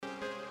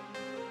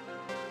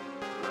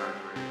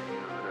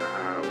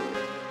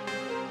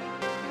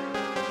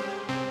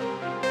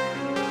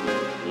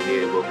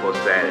before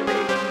Saturday.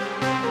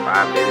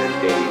 5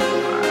 business days.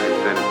 I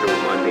sent it through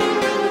Monday.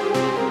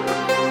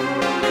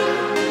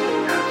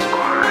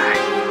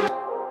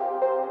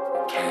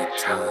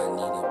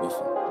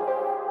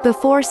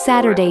 Before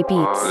Saturday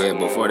beats. Yeah,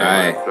 before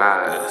that.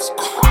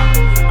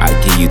 I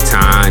give you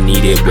time,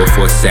 need it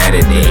before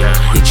Saturday.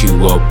 Hit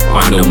you up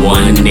on the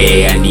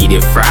Monday, I need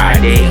it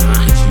Friday.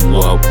 Hit you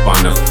up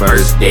on the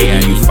first day,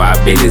 and you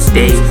 5 business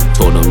days.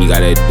 Told them you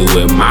gotta do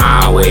it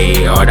my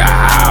way or the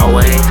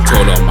highway.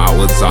 Told them I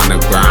was on the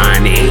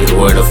grind, ain't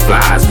where the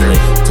flies lay.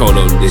 Told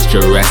them this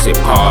Jurassic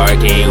Park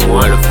ain't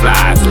where the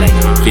flies lay.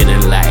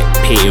 Feeling like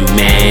Peyton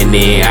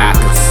Manning, I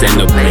can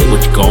send a play.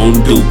 What you gon'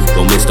 do?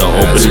 Don't miss the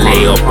open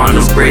layup on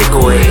the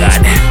breakaway.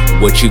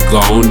 What you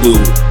gon' do?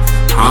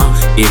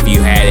 If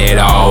you had it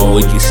all,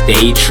 would you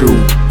stay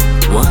true?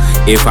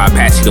 If I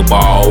pass you the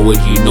ball, would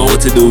you know what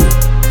to do?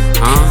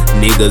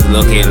 Niggas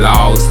looking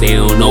lost, they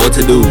don't know what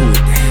to do.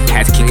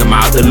 Had to kick him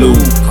out the loop.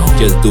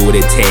 Just do what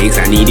it takes,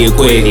 I need it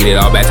quick. Need it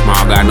all back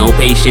tomorrow, got no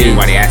patience.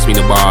 Why they ask me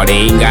the ball,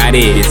 they ain't got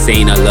it. This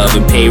ain't a love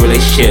and pay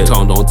relationship.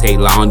 Tone don't take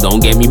long,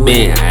 don't get me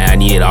bent. I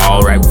need it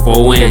all right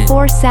before when.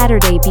 Before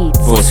Saturday beats.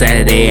 Before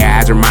Saturday, I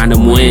had to remind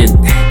them when.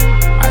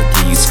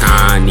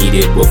 Time, need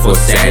it before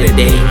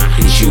Saturday.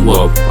 Hit you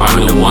up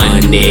on the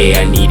Monday,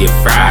 I need it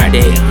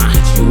Friday.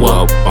 Hit you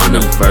up on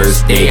the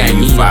first day, I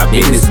need 5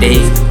 business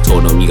days.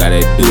 Told them you gotta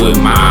do it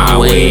my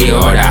way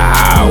or the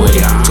highway.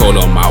 Told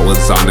them I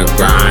was on the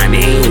grind,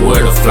 ain't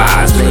where the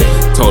flies lay.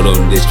 Told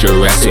them this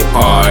Jurassic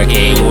Park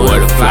ain't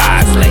where the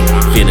flies lay.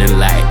 Feeling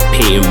like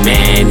Peyton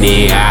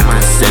Manning, I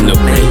can send a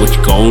play. What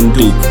you gon'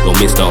 do? Don't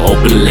miss the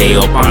open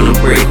layup on the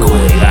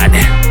breakaway.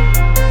 Goddamn.